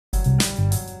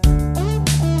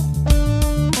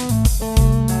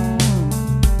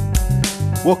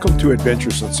Welcome to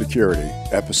Adventures in Security,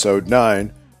 Episode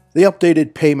 9, the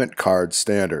updated Payment Card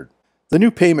Standard. The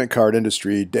new Payment Card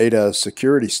Industry Data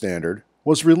Security Standard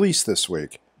was released this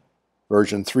week.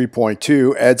 Version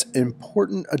 3.2 adds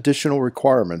important additional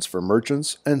requirements for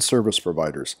merchants and service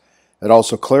providers. It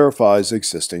also clarifies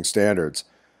existing standards.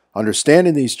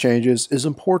 Understanding these changes is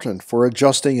important for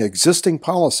adjusting existing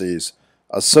policies,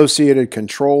 associated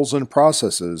controls and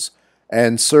processes,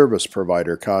 and service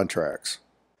provider contracts.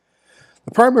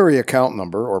 The primary account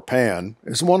number, or PAN,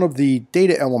 is one of the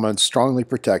data elements strongly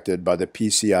protected by the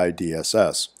PCI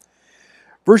DSS.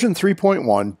 Version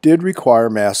 3.1 did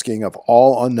require masking of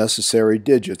all unnecessary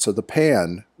digits of the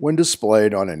PAN when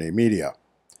displayed on any media.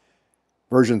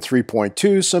 Version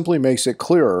 3.2 simply makes it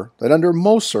clearer that under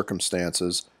most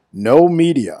circumstances, no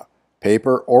media,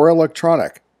 paper or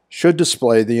electronic, should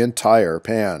display the entire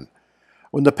PAN.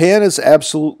 When the PAN is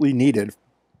absolutely needed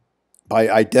by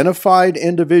identified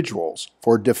individuals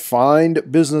for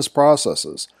defined business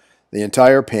processes, the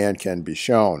entire PAN can be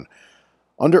shown.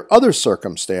 Under other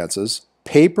circumstances,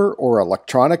 paper or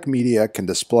electronic media can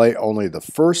display only the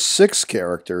first 6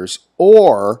 characters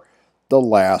or the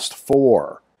last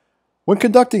 4. When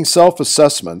conducting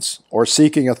self-assessments or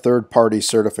seeking a third-party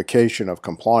certification of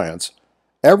compliance,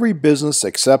 every business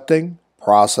accepting,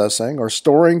 processing, or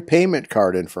storing payment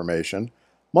card information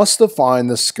must define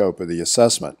the scope of the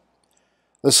assessment.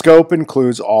 The scope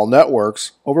includes all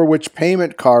networks over which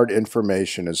payment card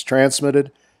information is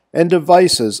transmitted and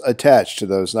devices attached to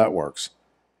those networks.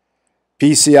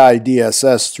 PCI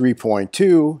DSS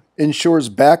 3.2 ensures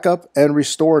backup and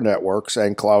restore networks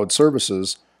and cloud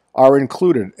services are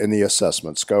included in the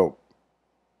assessment scope.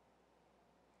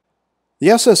 The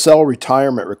SSL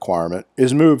retirement requirement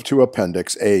is moved to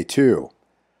Appendix A2.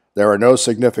 There are no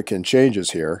significant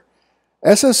changes here.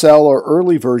 SSL or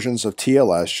early versions of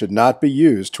TLS should not be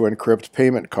used to encrypt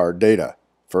payment card data.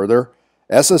 Further,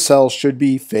 SSL should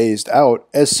be phased out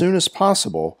as soon as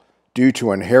possible due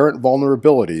to inherent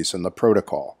vulnerabilities in the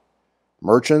protocol.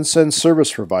 Merchants and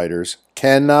service providers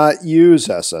cannot use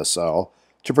SSL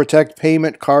to protect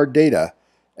payment card data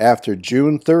after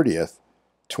June 30th,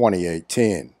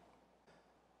 2018.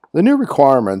 The new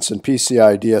requirements in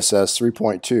PCI DSS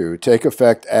 3.2 take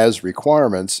effect as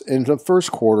requirements in the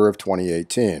first quarter of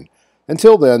 2018.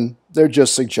 Until then, they're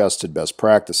just suggested best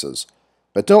practices.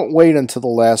 But don't wait until the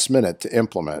last minute to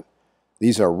implement.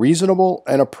 These are reasonable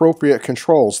and appropriate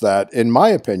controls that, in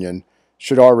my opinion,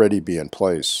 should already be in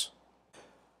place.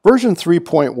 Version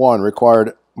 3.1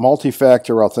 required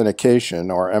multi-factor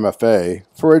authentication, or MFA,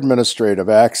 for administrative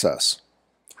access.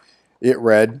 It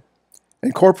read,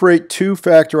 "Incorporate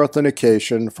two-factor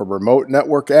authentication for remote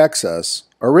network access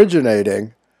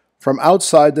originating from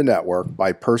outside the network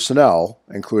by personnel,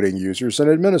 including users and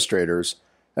administrators,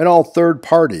 and all third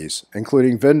parties,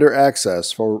 including vendor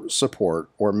access for support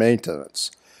or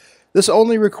maintenance." This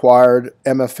only required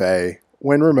MFA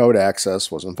when remote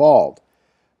access was involved.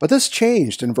 But this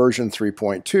changed in version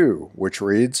 3.2, which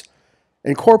reads,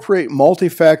 "Incorporate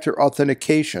multi-factor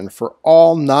authentication for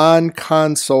all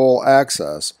non-console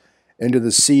access into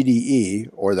the CDE,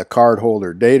 or the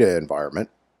cardholder data environment,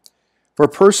 for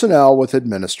personnel with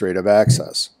administrative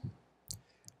access."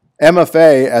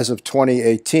 MFA, as of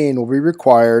 2018, will be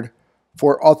required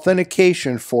for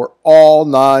authentication for all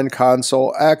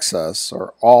non-console access,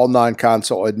 or all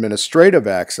non-console administrative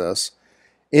access,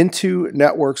 into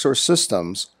networks or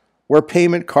systems where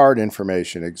payment card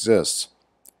information exists.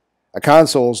 A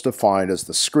console is defined as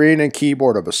the screen and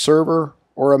keyboard of a server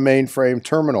or a mainframe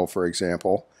terminal, for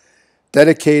example,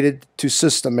 dedicated to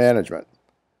system management.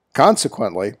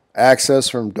 Consequently, access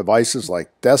from devices like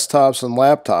desktops and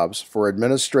laptops for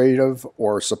administrative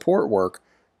or support work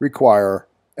require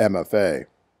MFA.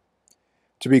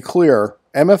 To be clear,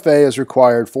 MFA is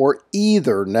required for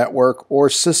either network or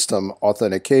system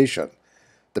authentication.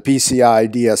 The PCI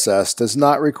DSS does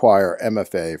not require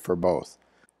MFA for both.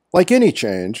 Like any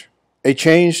change, a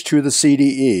change to the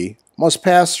CDE must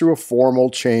pass through a formal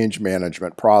change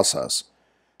management process.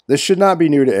 This should not be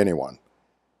new to anyone.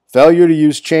 Failure to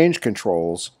use change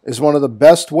controls is one of the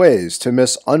best ways to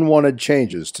miss unwanted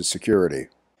changes to security.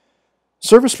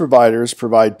 Service providers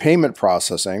provide payment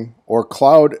processing or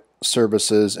cloud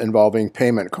services involving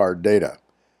payment card data.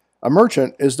 A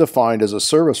merchant is defined as a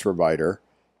service provider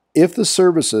if the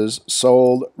services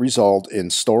sold result in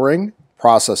storing,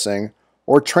 processing,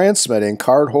 or transmitting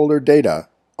cardholder data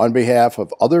on behalf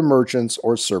of other merchants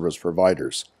or service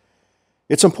providers.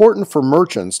 It's important for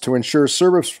merchants to ensure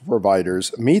service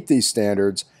providers meet these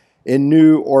standards in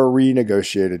new or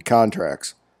renegotiated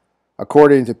contracts.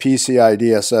 According to PCI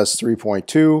DSS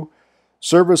 3.2,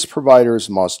 service providers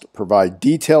must provide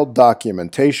detailed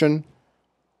documentation,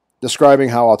 describing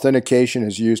how authentication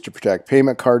is used to protect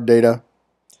payment card data.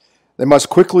 They must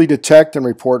quickly detect and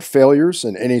report failures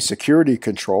in any security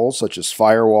controls such as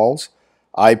firewalls,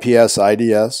 IPS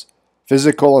IDS,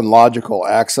 physical and logical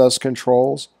access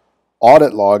controls,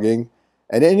 audit logging,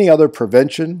 and any other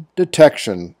prevention,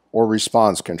 detection, or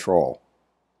response control.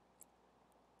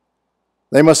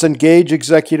 They must engage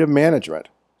executive management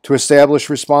to establish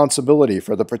responsibility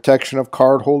for the protection of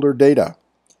cardholder data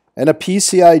and a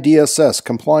PCI DSS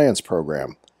compliance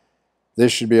program.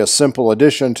 This should be a simple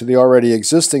addition to the already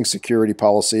existing security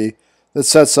policy that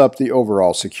sets up the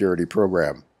overall security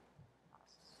program.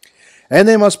 And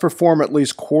they must perform at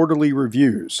least quarterly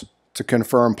reviews to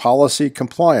confirm policy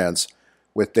compliance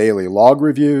with daily log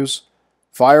reviews,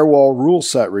 firewall rule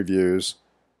set reviews,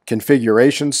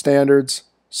 configuration standards,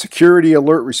 security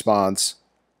alert response,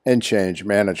 and change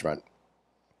management.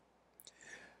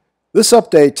 This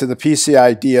update to the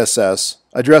PCI DSS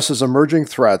addresses emerging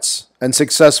threats and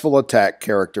successful attack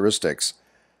characteristics.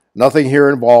 Nothing here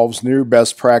involves new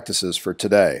best practices for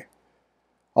today.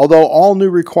 Although all new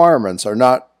requirements are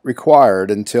not required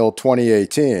until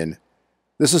 2018,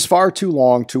 this is far too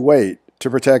long to wait to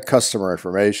protect customer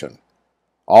information.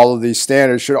 All of these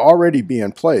standards should already be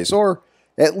in place, or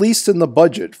at least in the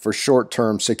budget for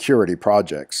short-term security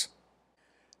projects.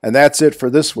 And that's it for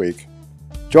this week.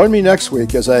 Join me next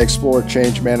week as I explore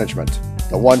change management,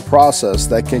 the one process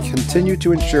that can continue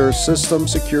to ensure system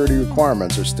security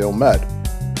requirements are still met,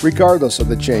 regardless of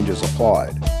the changes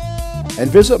applied.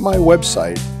 And visit my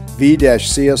website,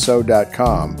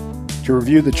 v-cso.com, to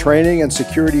review the training and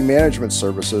security management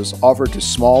services offered to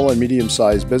small and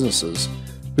medium-sized businesses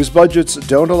whose budgets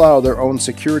don't allow their own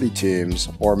security teams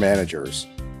or managers.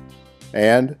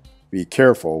 And be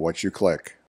careful what you click.